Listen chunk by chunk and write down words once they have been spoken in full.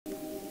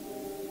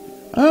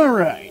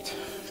Alright,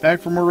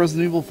 back for more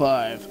Resident Evil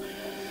 5.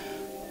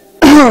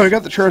 I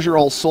got the treasure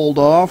all sold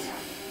off.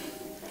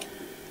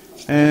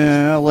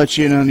 And I'll let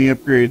you in on the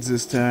upgrades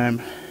this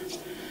time.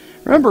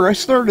 Remember, I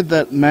started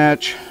that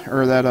match,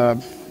 or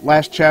that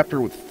last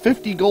chapter with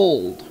 50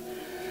 gold.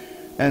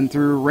 And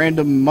through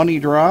random money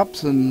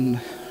drops and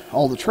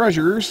all the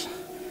treasures,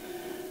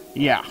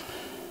 yeah,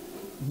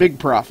 big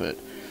profit.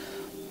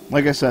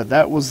 Like I said,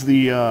 that was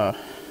the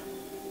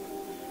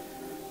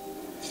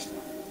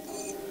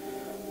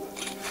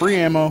free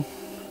ammo.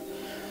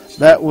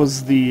 That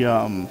was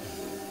the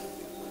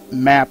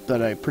map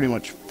that I pretty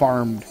much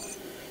farmed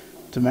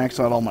to max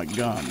out all my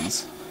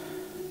guns.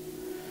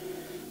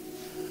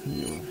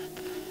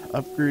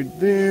 Upgrade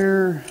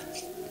there.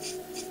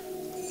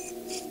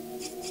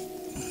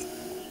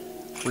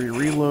 Free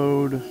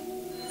reload.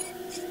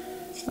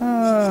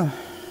 Nah.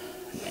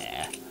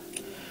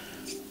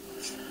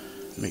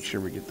 Make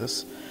sure we get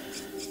this.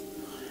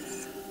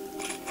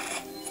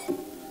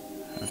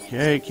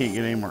 Okay, can't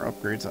get any more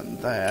upgrades on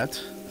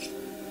that.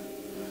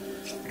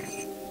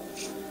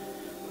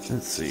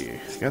 Let's see.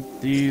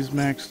 Got these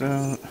maxed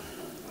out.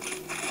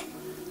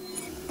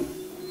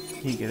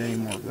 Can't get any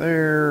more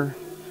there.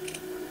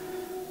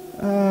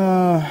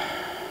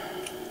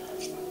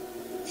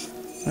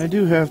 I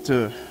do have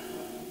to...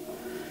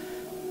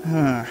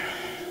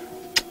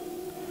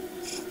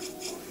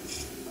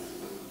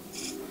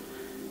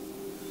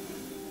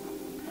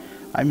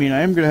 I mean,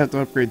 I am going to have to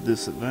upgrade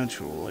this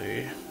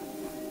eventually.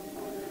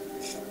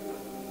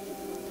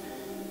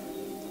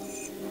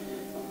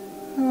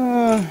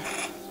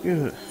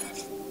 Good.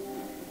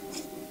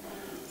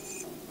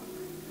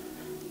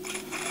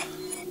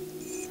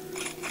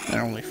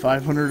 They're only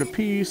 500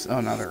 apiece. Oh,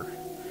 now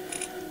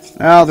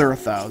they're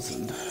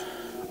 1,000.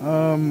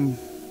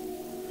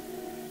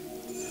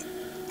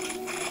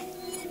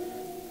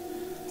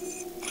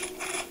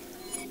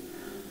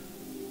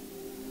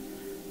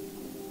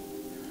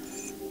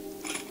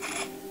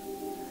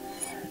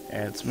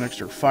 Add some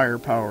extra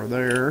firepower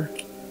there.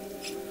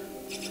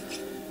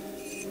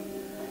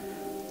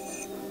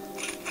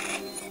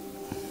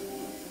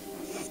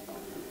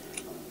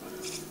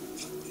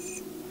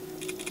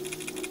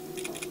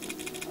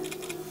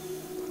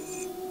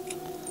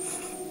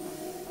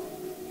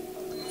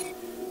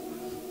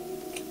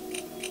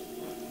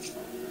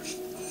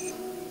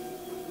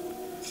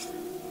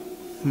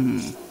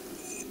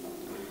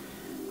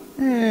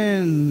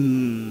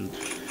 And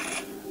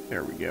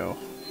there we go.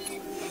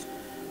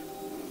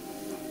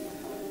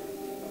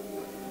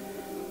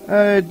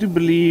 I do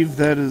believe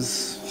that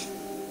is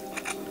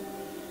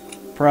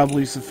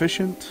probably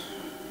sufficient.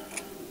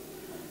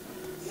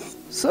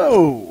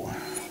 So,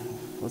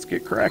 let's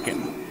get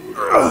cracking.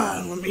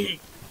 Let me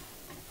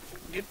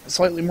get a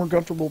slightly more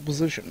comfortable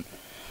position.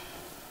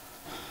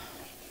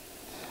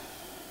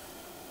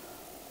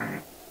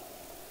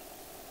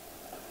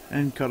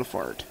 And cut a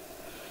fart.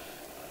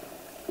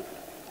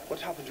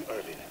 What happened to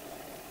Irving?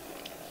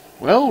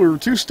 Well, we were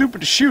too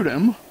stupid to shoot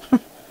him.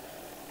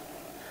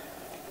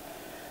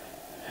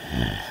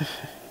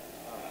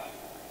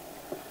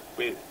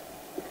 Wait,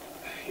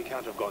 he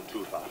can't have gone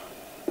too far.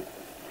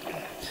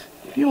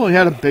 He only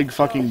had a big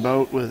fucking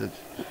boat with,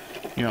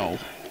 you know,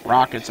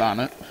 rockets on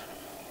it.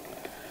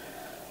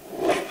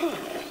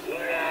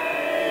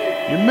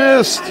 You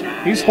missed!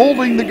 He's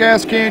holding the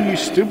gas can, you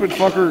stupid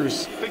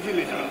fuckers. Thank you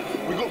later.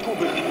 We got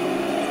company.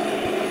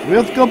 We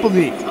have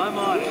company. I'm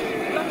on.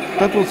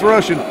 That was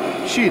Russian.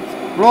 Shit.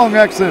 Wrong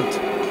accent.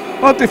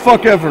 What the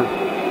fuck ever.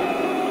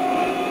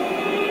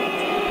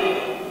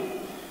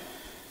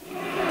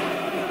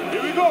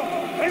 Here we go.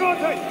 Hang on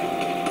tight.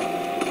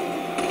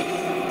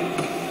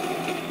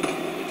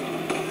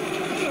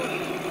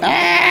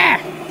 Ah!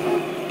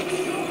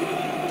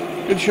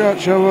 Good shot,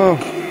 Shovo.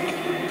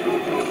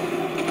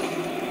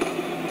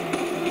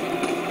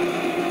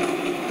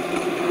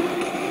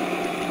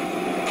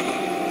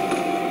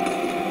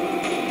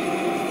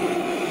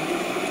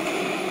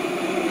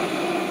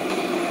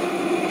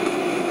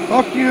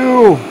 Fuck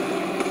you!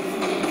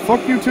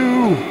 Fuck you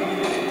too!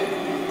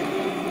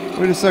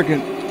 Wait a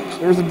second.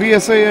 There's a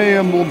BSAA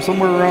emblem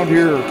somewhere around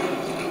here.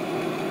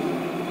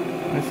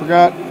 I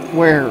forgot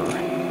where.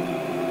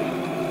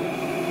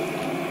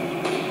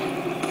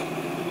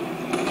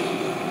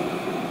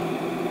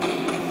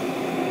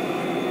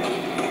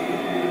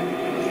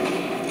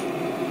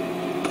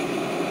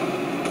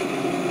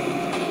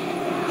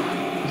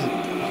 Is it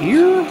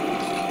here?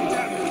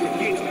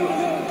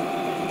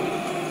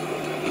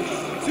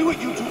 See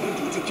what you two can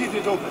do to get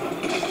it open.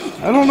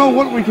 I don't know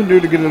what we can do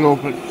to get it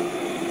open.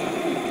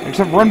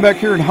 Except run back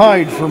here and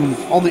hide from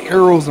all the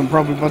arrows I'm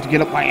probably about to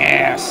get up my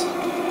ass.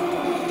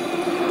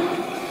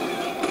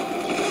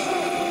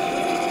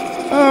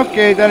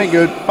 Okay, that ain't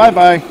good.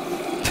 Bye-bye.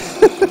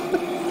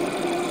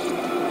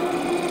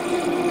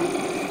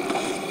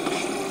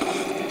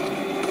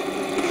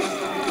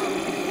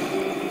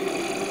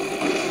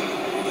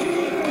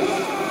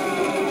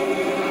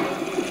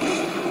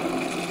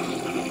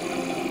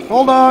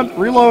 Hold on,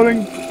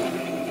 reloading.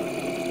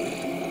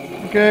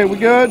 Okay, we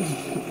good?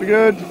 We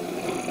good?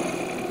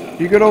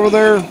 You good over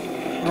there?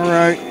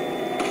 Alright.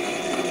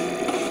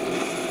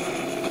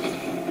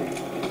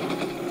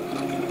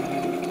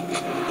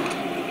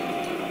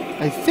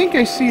 I think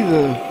I see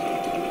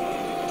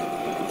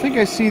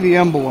the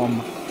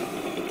emblem.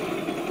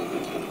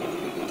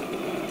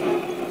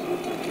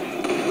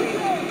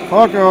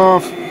 Fuck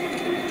off.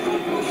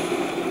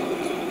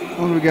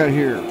 What do we got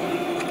here?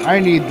 I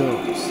need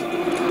those.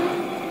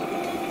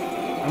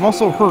 I'm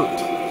also hurt.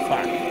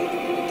 Fuck.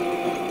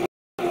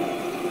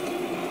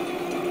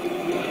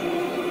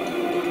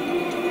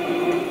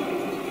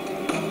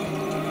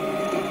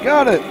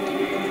 Got it.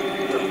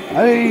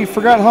 I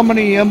forgot how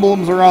many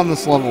emblems are on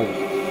this level.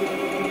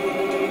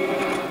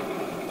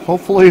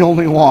 Hopefully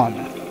only one.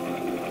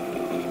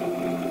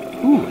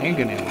 Ooh,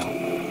 handgun ammo.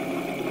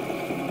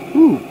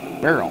 Ooh,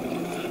 barrel.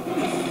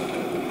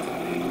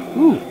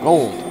 Ooh,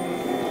 gold.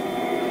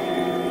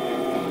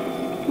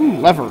 Ooh,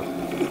 lever.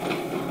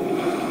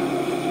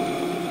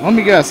 Let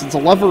me guess, it's a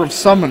lever of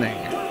summoning.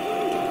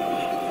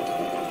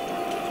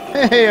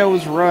 Hey, I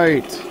was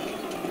right.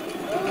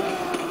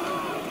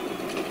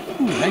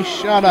 Ooh, nice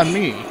shot on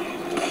me.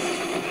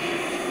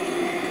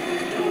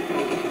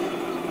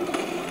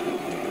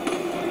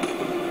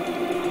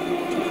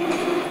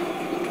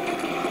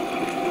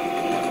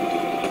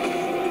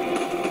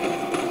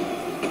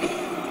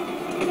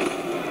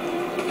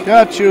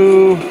 Got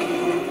you.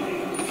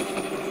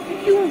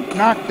 You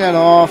knocked that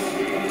off.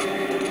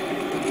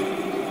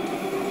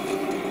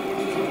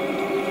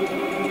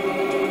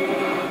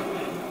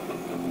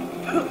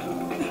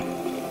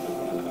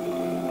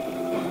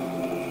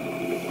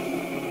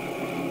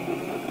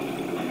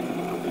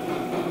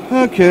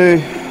 Okay,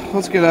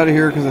 let's get out of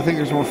here because I think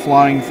there's more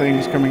flying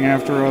things coming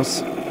after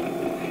us.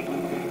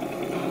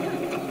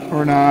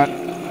 Or not.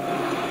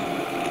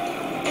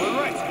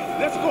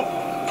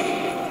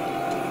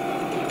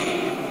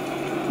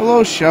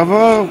 Hello,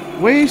 Sheva.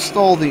 Waste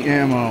all the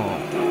ammo.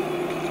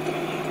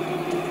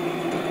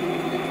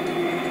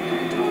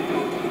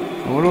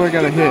 What do I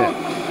gotta hit?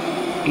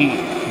 E.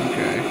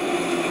 Okay.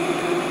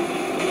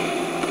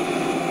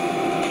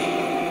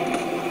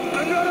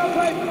 Another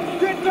pipe!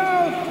 Get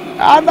down!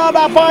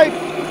 Another pipe!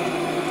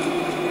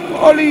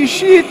 Holy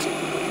shit!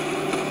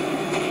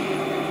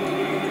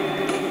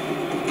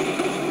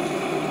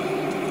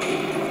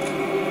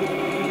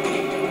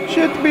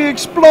 Shit be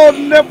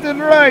exploding left and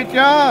right,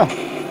 yeah?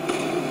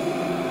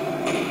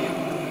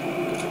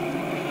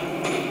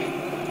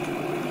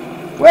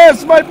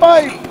 Where's my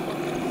pipe?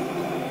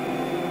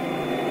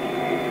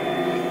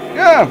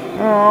 Yeah.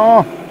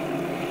 Oh.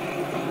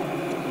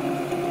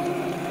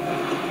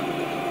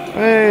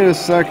 Wait a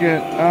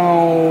second.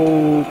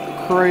 Oh,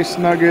 Christ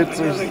nuggets.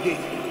 Okay,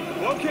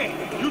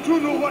 you two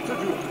know what to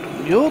do.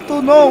 You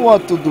two know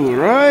what to do,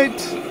 right?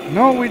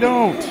 No, we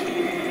don't.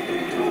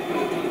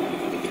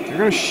 They're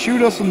gonna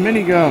shoot us with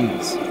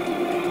miniguns.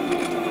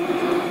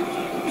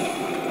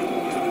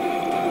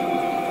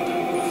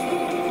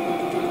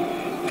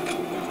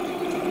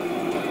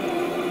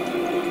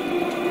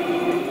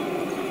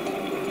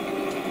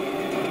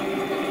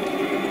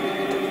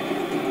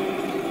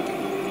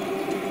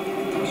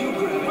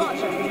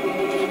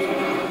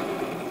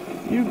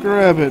 You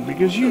grab it,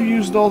 because you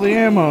used all the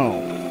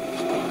ammo.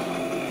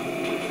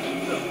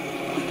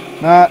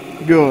 Not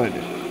good.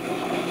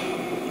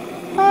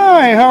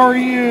 Hi, how are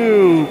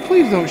you?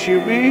 Please don't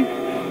shoot me.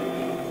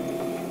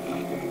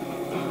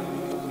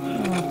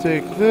 I'll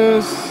take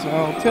this.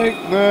 I'll take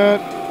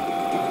that.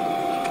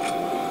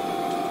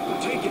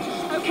 Take it.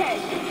 Okay.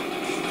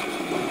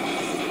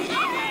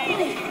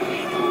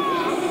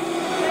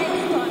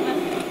 Thanks, partner.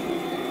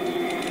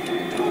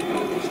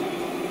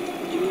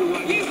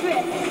 Use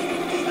this.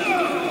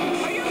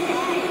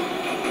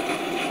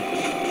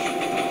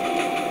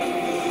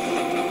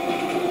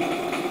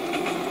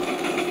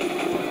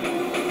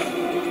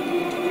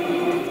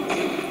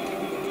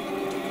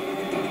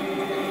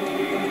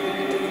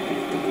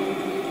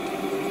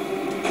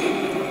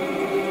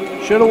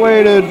 Should have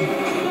waited.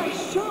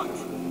 Nice shot.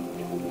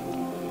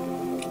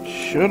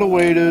 Should have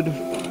waited.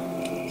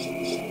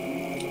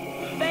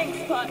 Thanks,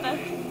 partner.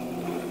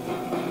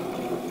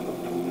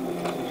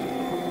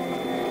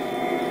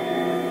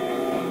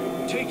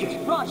 Take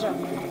it. Roger.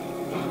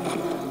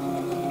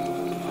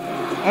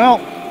 Well,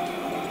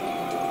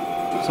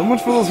 so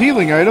much for those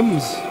healing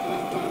items.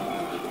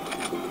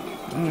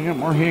 Oh, we got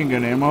more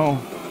handgun ammo.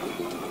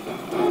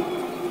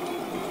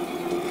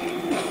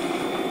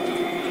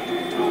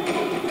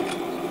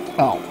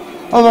 Oh.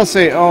 I was about to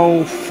say,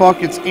 oh,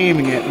 fuck, it's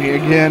aiming at me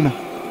again.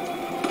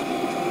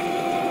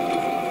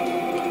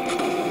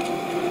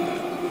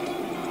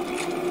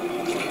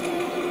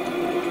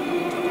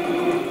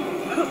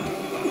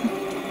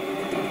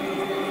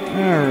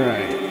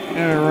 Alright.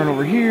 Now run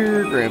over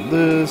here, grab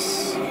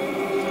this.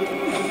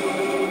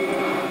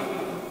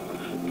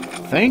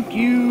 Thank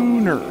you,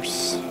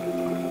 nurse.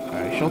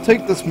 I shall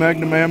take this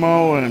magnum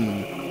ammo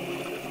and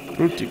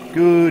put it to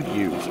good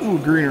use. Ooh,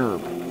 green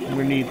herb. I'm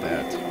gonna need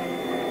that.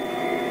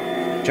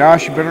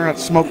 Josh, you better not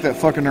smoke that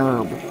fucking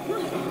herb.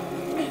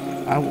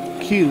 I will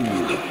kill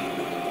you.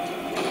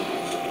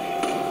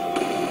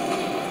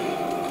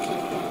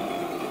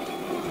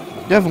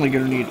 Definitely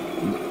gonna need...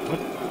 What?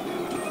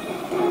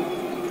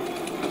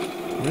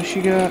 What does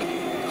she got?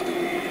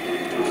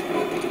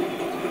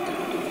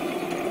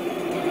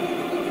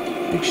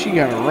 I think she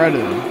got a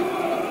Reddit.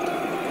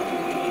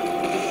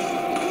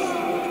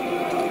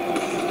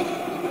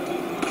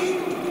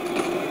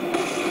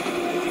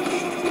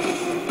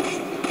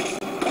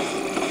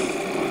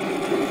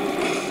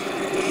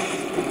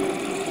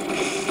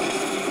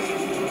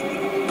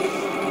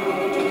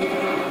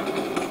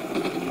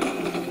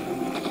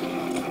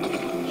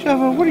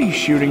 Sheva, what are you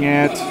shooting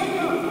at?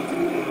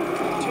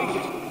 Take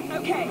it.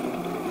 Okay.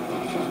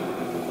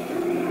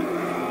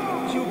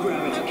 You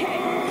grab it. Okay.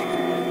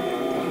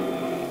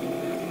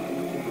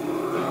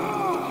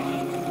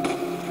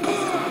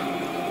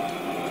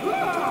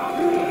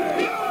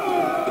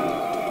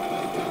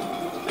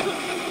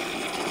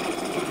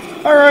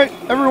 Alright,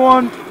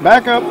 everyone,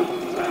 back up.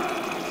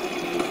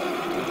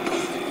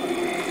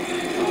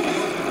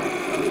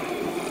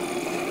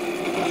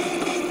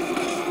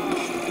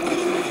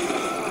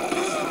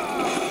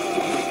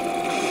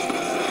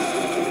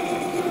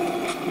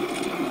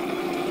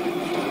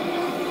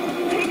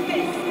 Take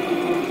this.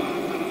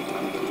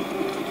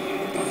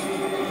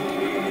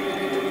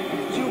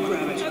 You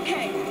grab it.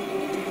 Okay.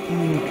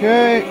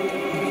 Okay.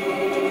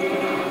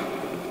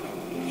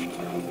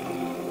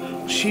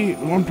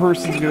 One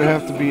person's gonna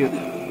have to be at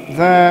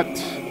that.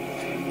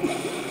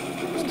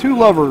 There's two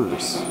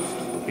levers.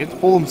 You have to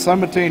pull them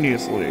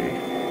simultaneously.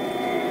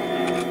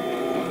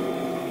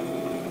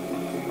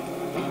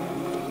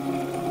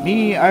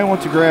 Me, I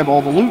want to grab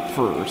all the loot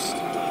first.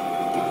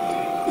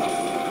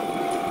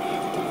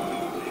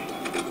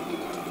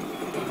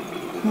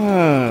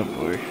 Oh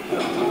boy.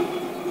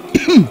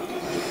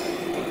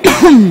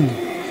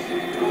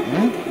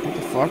 What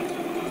the fuck?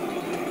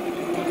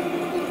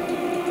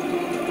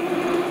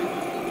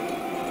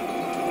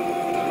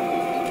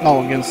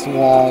 Oh, against the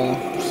wall.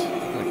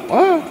 Like,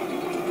 what?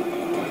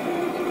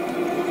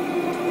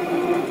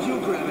 You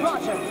grab it.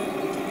 Roger.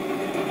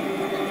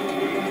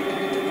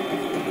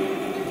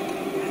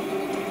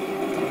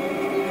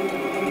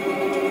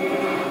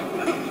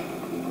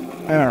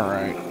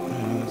 Alright.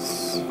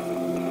 It's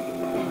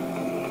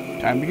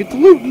time to get to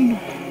looting.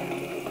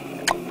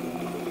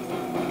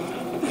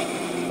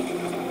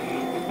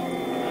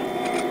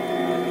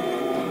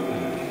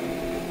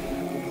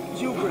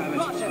 You grab it.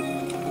 Roger. I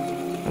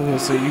was gonna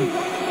say, you...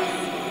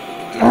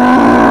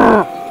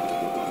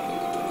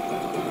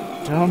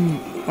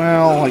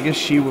 Well, I guess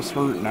she was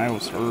hurt and I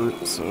was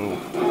hurt, so...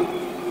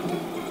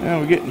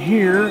 Now we get in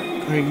here.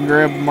 We can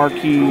grab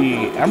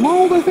Marquis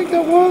Emerald, I think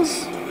that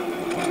was?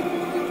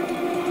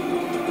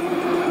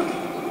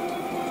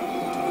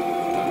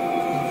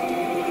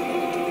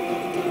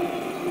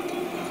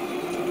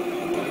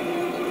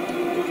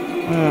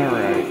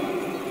 Alright.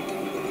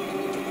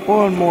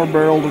 One more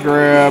barrel to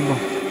grab.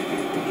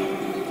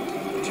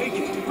 Take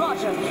it.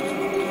 Roger.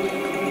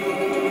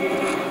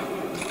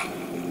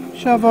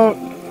 Sheva,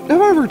 have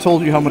I ever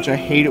told you how much I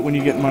hate it when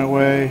you get in my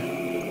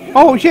way?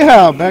 Oh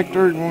yeah, back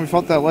during when we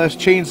fought that last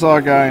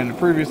chainsaw guy in the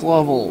previous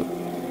level.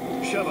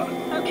 Sheva.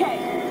 Okay.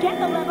 Get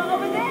the lever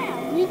over there.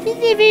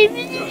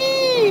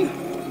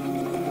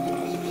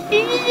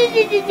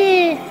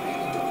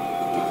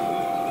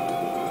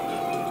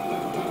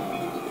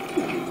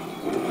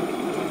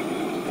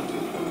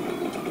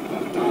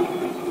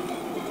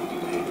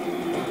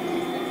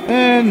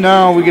 And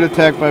now we get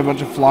attacked by a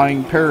bunch of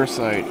flying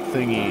parasite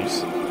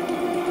thingies.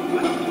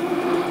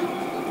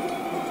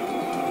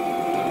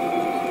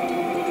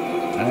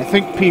 And I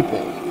think people.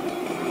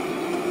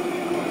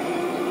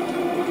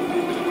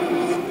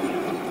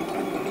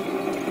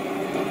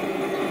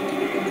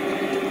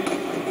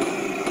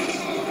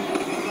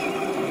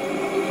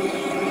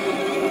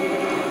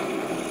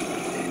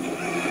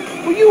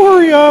 Will you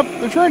hurry up?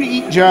 They're trying to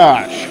eat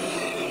Josh.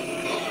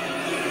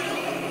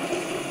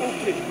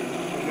 Okay.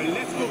 Now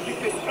let's go get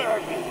this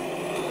Arby.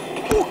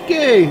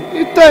 Okay,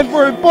 it's time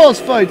for a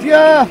boss fight,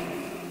 yeah?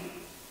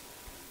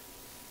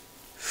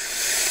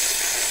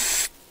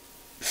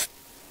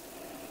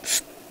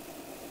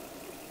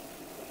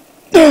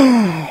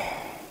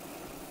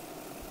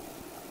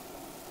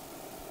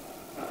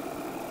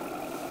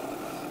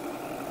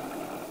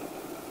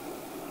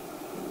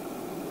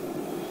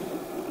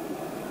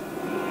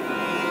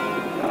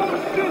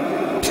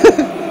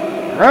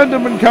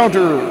 Random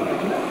encounter.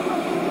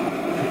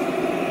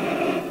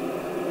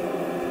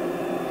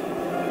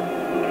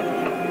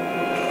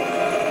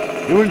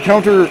 You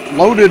encounter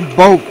loaded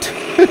boat.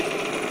 They're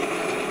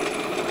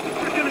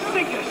gonna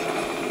sink us.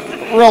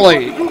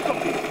 Really? Do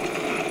something.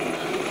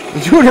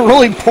 You're doing a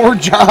really poor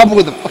job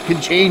with a fucking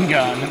chain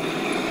gun. We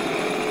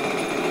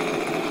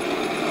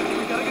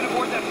gotta get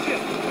aboard that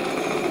ship.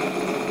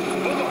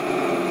 Hold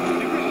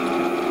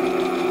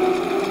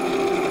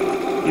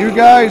on. You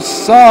guys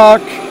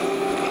suck.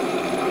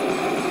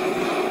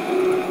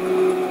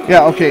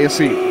 Yeah, okay, let's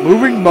see.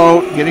 Moving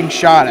boat, getting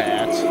shot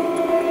at.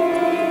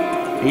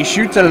 He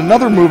shoots at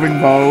another moving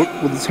boat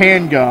with his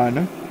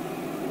handgun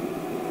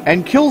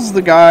and kills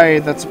the guy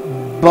that's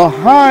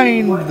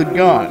behind the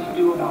gun.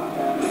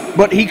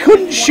 But he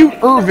couldn't shoot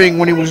Irving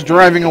when he was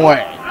driving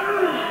away.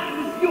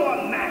 Your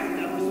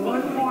masters.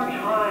 One more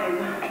time.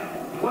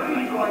 What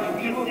are you going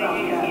to do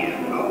about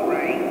that? All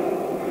right.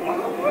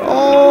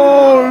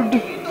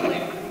 Lord!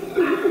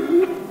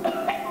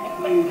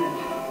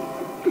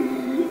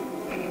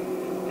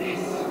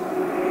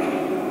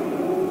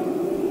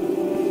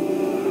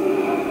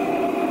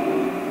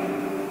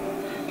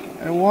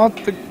 I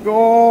want the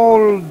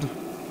gold.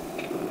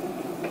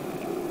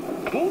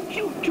 Won't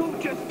you two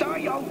just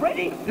die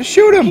already? Just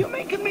shoot You're him.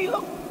 making me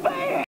look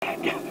bad.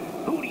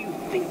 Who do you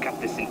think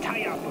got this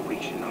entire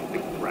operation off the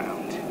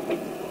ground?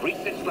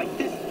 Research like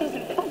this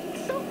doesn't help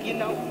itself, you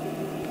know.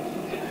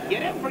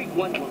 Yet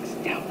everyone looks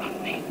down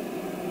on me.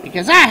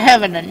 Because I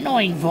have an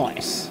annoying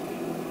voice.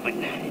 But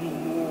not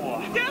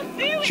anymore. They'll do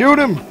it. Shoot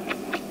him.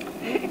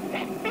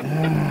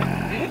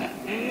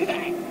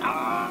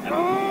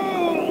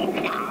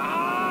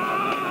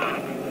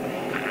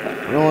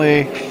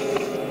 Really?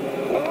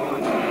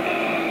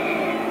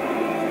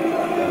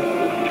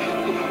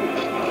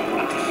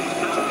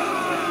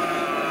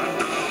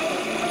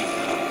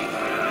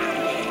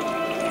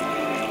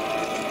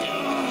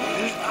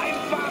 I'm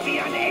far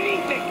beyond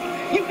anything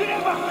you could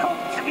ever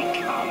hope to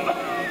become.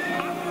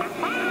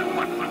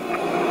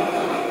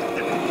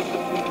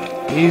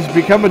 He's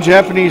become a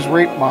Japanese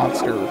rape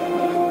monster.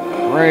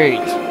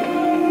 Great.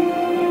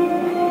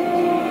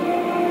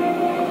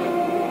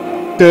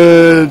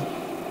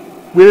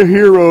 We're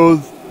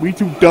heroes. We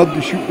too dumb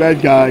to shoot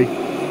bad guy.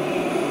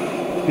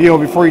 You know,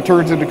 before he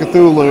turns into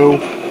Cthulhu.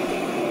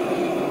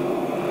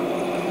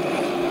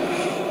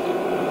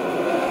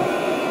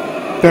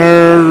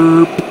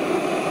 Derp.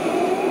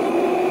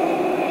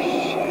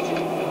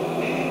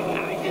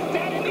 I just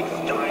had an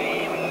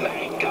extreme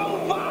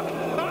makeover.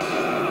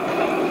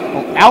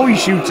 Oh, now he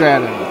shoots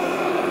at him.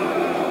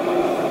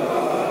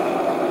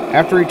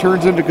 After he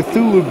turns into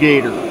Cthulhu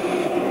Gator.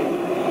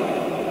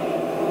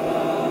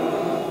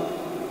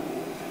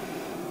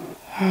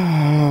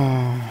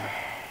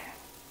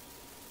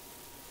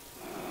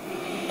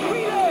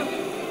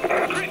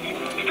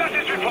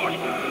 Status report.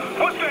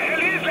 What the hell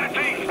is that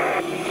thing?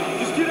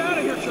 Just get out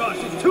of here, Josh.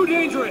 It's too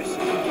dangerous.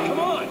 Come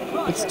on.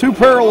 It's too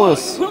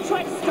perilous. We'll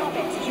try to stop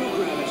it. You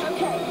grab it.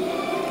 Okay.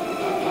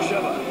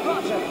 Sheva.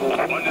 Roger.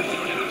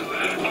 Understood.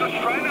 Just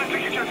try not to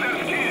get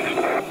yourself killed.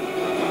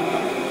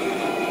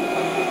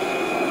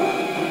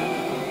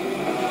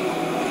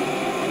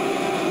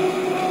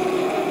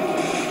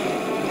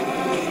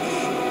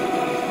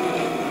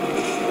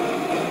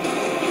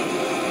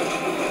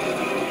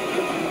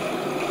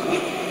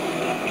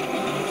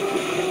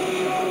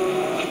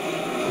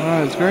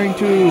 It's going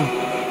to...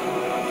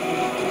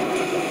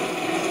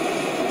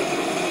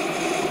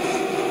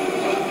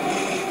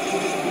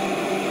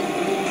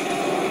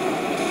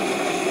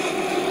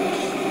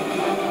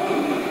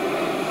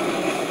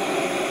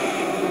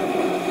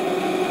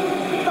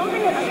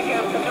 Something that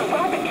undergoes such a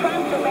rapid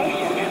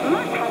transformation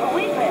must have a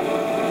weakness.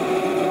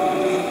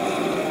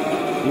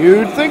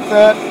 You'd think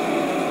that.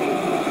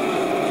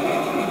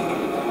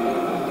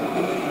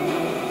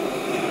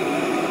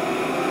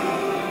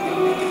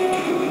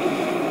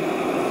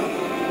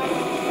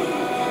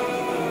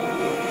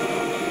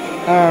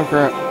 Oh,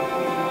 crap.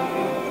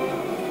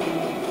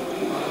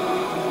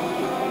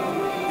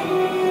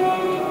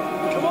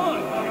 Come on.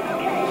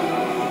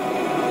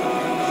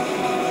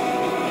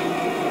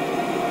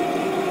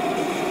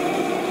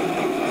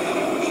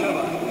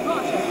 Sheva.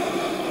 Roger.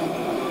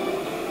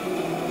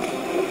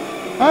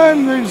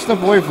 I'm going to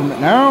step away from it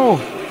now.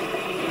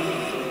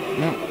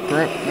 Nope,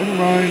 crap. Never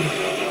mind.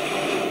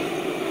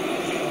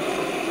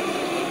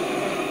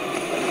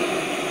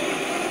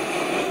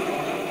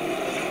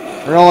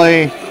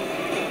 Really?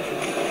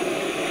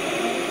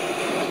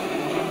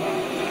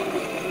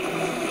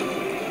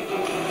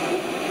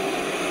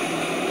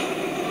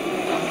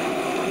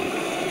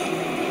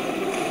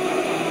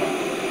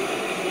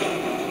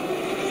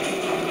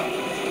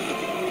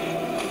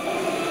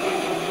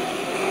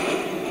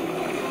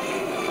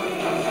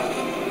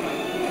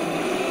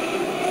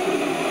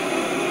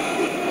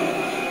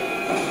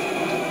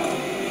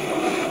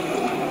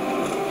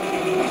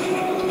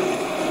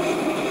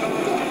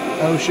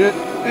 Oh shit.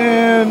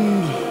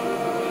 And...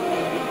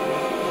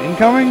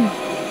 incoming?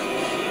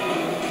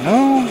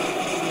 No?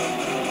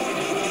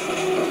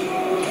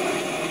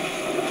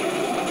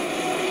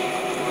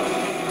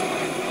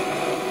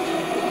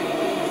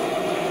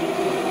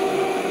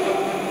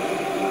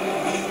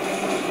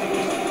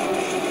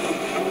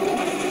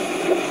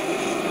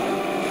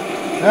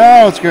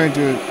 Oh, it's going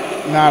to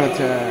not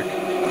attack.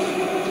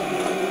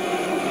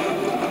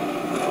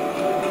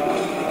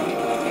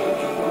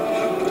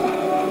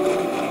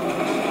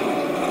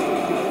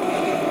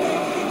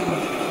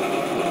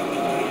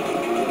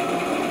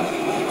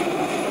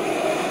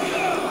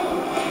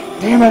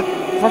 Damn it!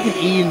 Fucking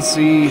E and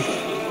C.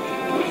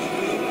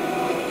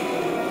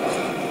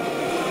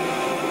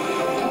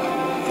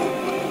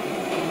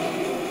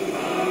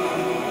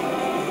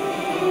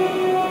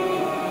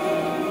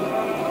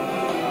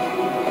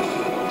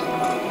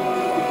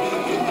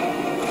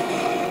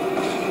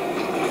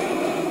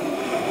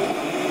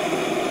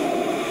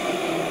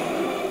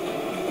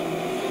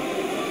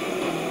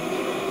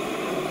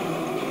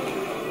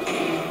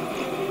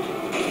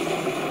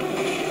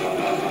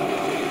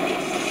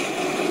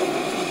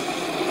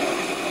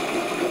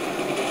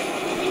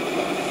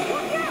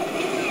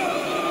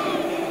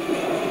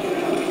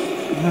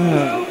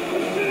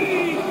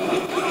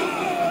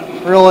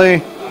 Really?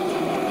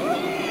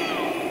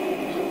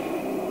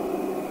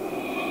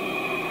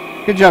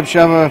 Good job,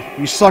 Sheva.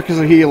 You suck as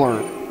a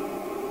healer.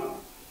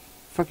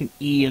 Fucking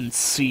E and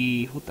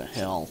C. What the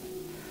hell?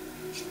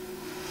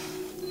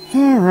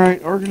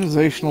 Alright,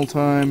 organizational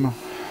time.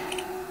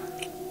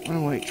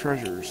 Oh wait,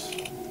 treasures.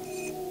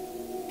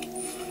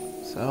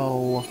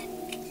 Sell.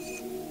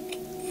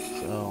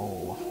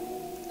 Sell.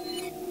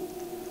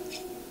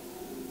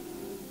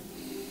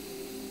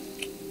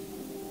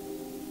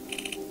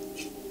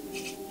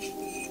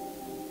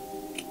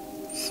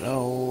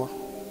 Sell.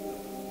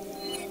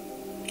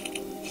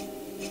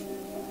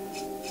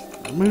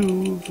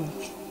 Remove.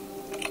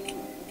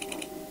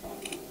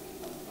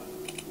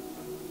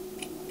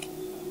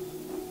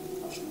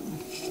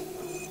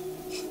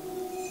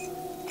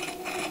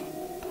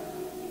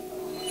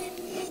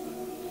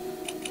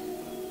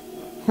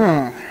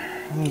 Huh.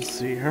 Let's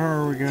see, how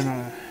are we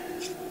gonna...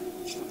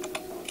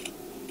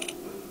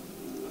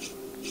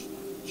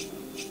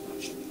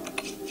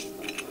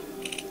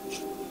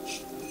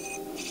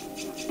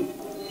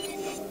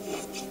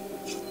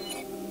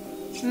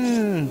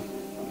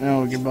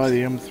 Now we can buy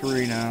the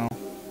M3 now.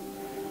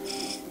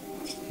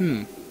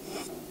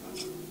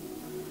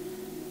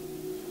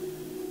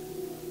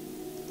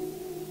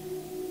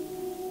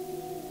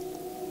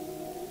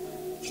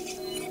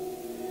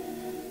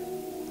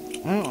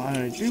 Well,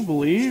 I do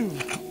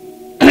believe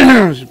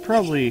I should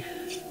probably...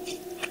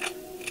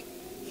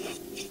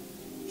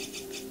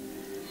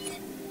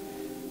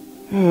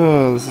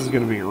 Oh, this is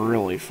gonna be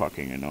really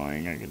fucking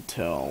annoying, I can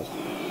tell.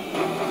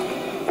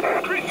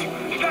 Chris,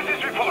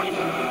 status report.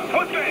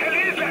 What the hell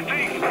is that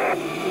thing?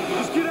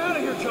 Just get out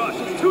of here, Josh.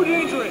 It's too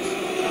dangerous.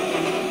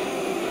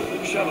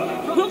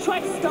 Sheva. We'll try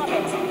to stop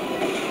it.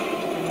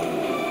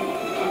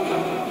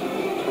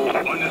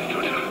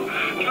 Understood.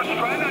 Just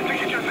try not to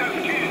get yourself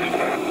killed.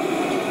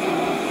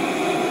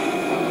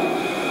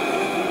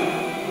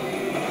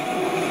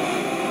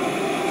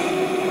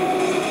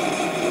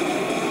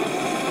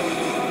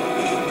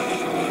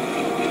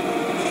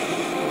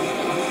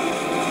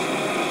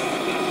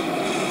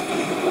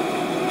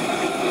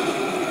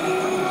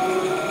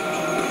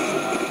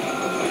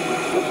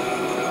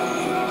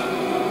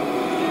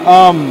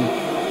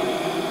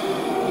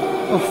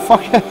 Oh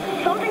fuck.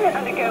 Something that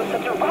undergoes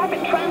such a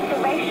rapid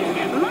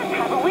transformation must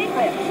have a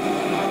weakness.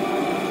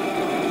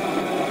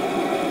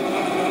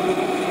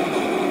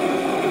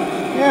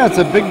 Yeah, it's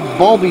a big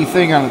bulby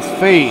thing on its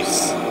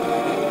face.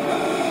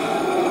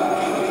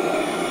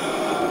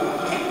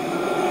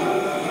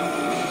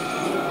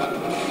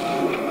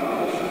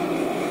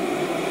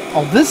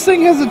 Oh, this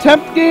thing has a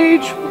temp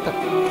gauge? What the...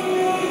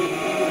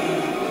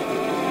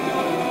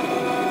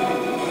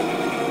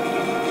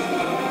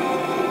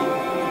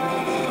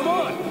 Come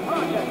on,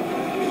 Roger.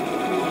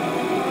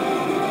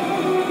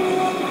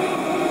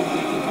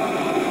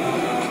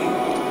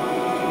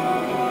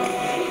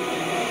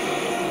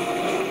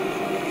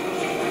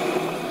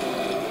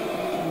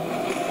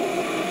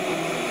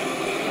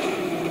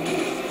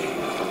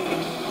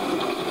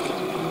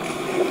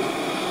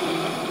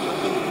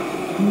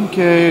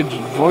 Okay,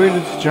 avoid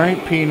its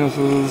giant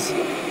penises.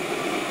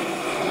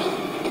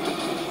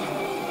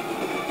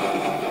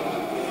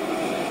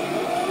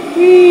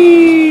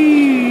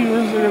 Whee!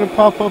 Where's it gonna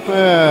pop up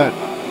at?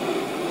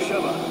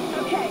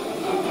 Okay.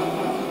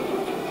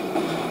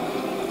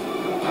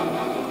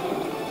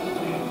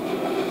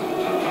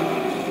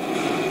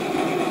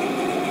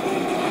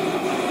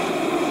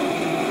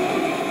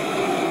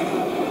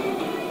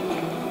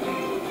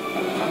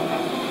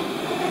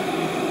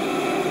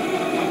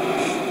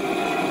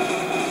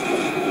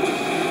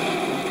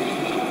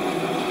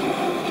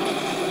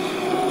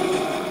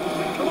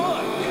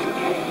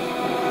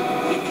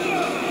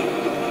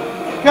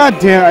 God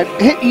damn, I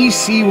hit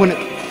EC when it...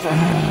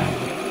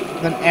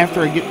 Then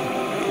after I get...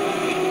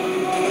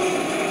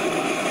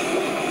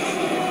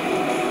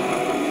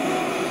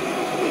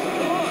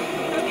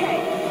 Okay.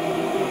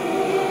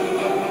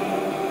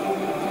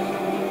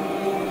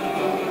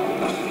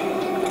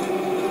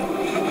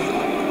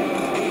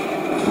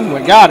 Ooh,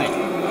 I got it.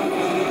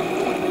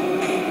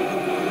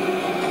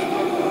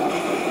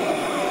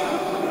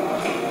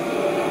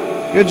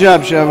 Good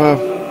job, Sheva.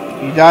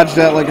 You dodged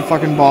that like a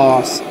fucking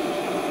boss.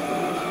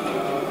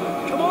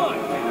 Come on.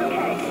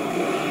 Okay.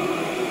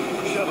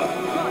 Sheva.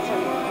 Roger.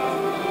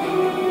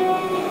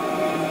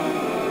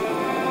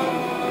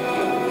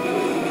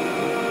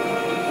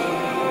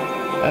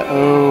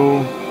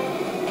 Uh-oh.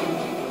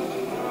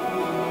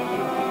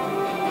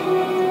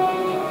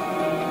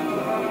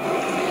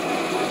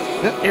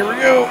 Yep, here we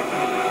go.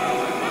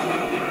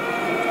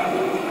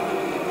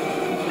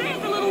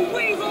 There's a little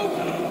weasel.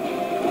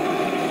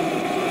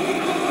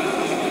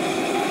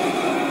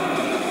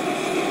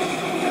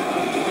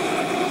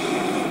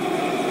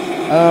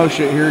 Oh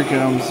shit, here he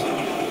comes.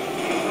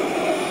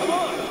 Come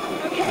on.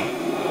 Okay.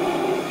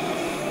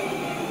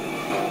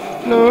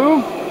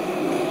 Hello?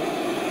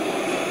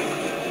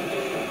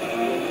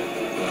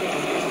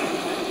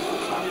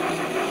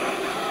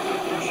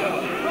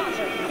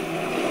 Roger.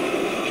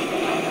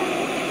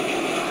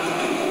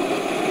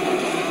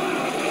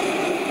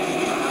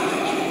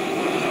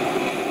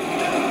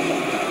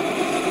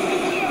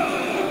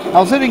 I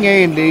was hitting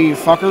A and D, you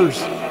fuckers.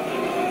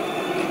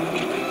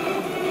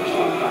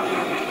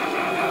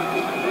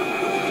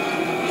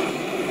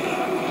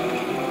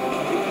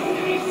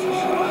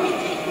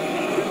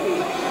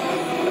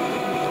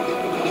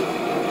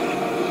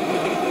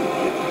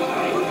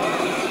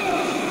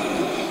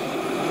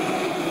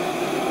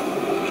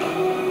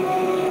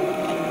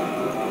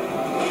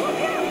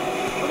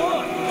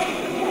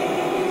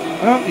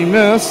 Oh, you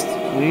missed,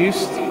 at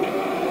least.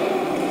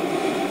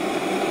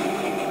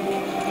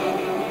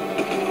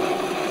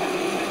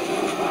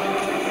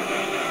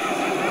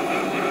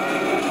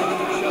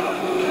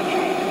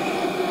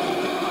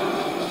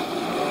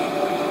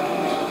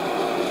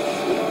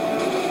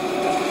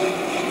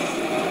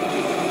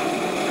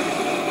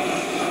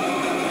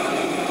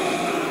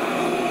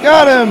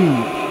 Got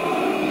him!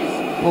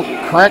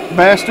 Little crack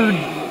bastard.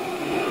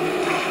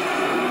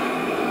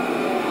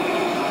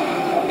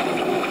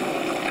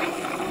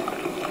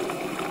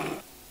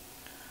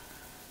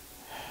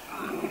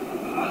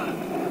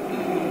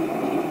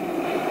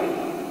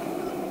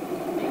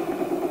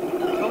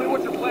 Tell me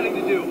what you're planning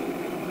to do.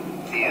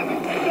 Damn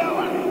it,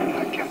 Stella.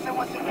 I guess I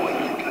wasn't worth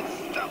the good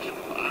stuff.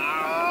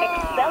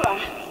 Excella.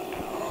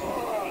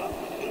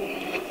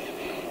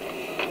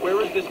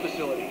 Where is this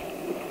facility?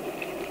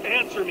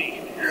 Answer me.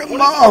 Your What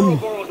mom.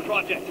 is Ouroboros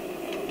project?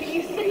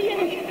 You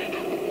see,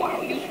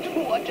 wow, you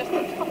two are just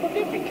on top of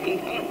everything,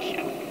 aren't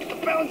you? The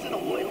balance of the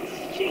world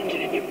is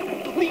changing and you're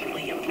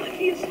completely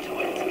oblivious to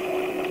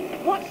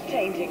it. What's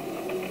changing?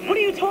 What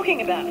are you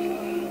talking about?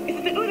 Is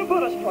it the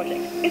Ouroboros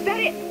project? Is that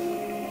it?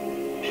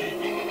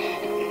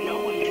 No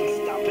one can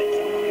stop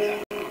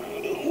it.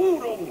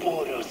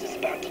 Ouroboros is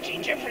about to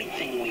change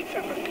everything we've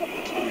ever come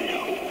to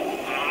know.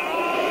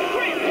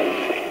 Chris!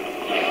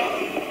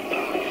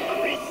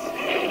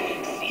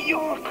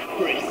 You're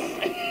Chris.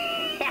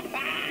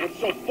 What's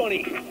so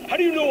funny? How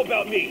do you know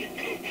about me?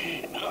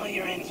 All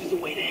your answers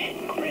away to head,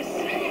 Chris.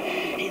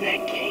 In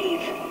that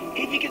cave.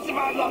 If you can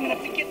survive long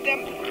enough to get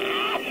them.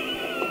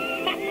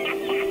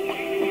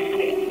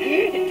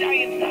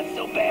 Dying's not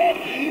so bad,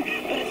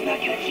 but it's not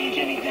gonna change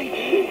anything.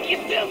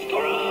 You're still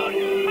screwed.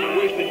 You're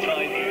wasting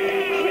time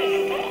here. Chris.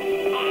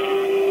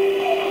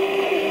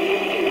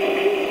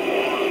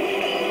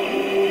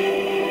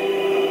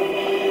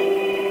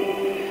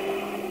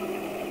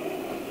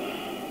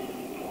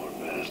 Poor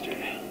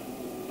bastard.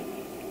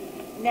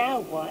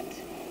 Now what?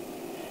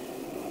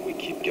 We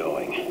keep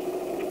going.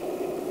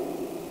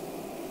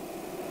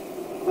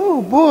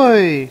 Oh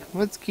boy,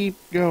 let's keep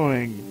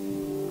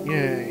going.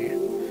 Yay.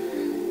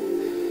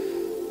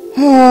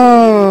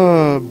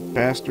 Ah,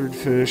 bastard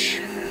fish.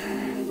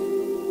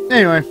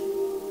 Anyway,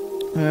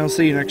 I'll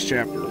see you next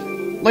chapter.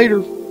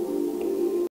 Later.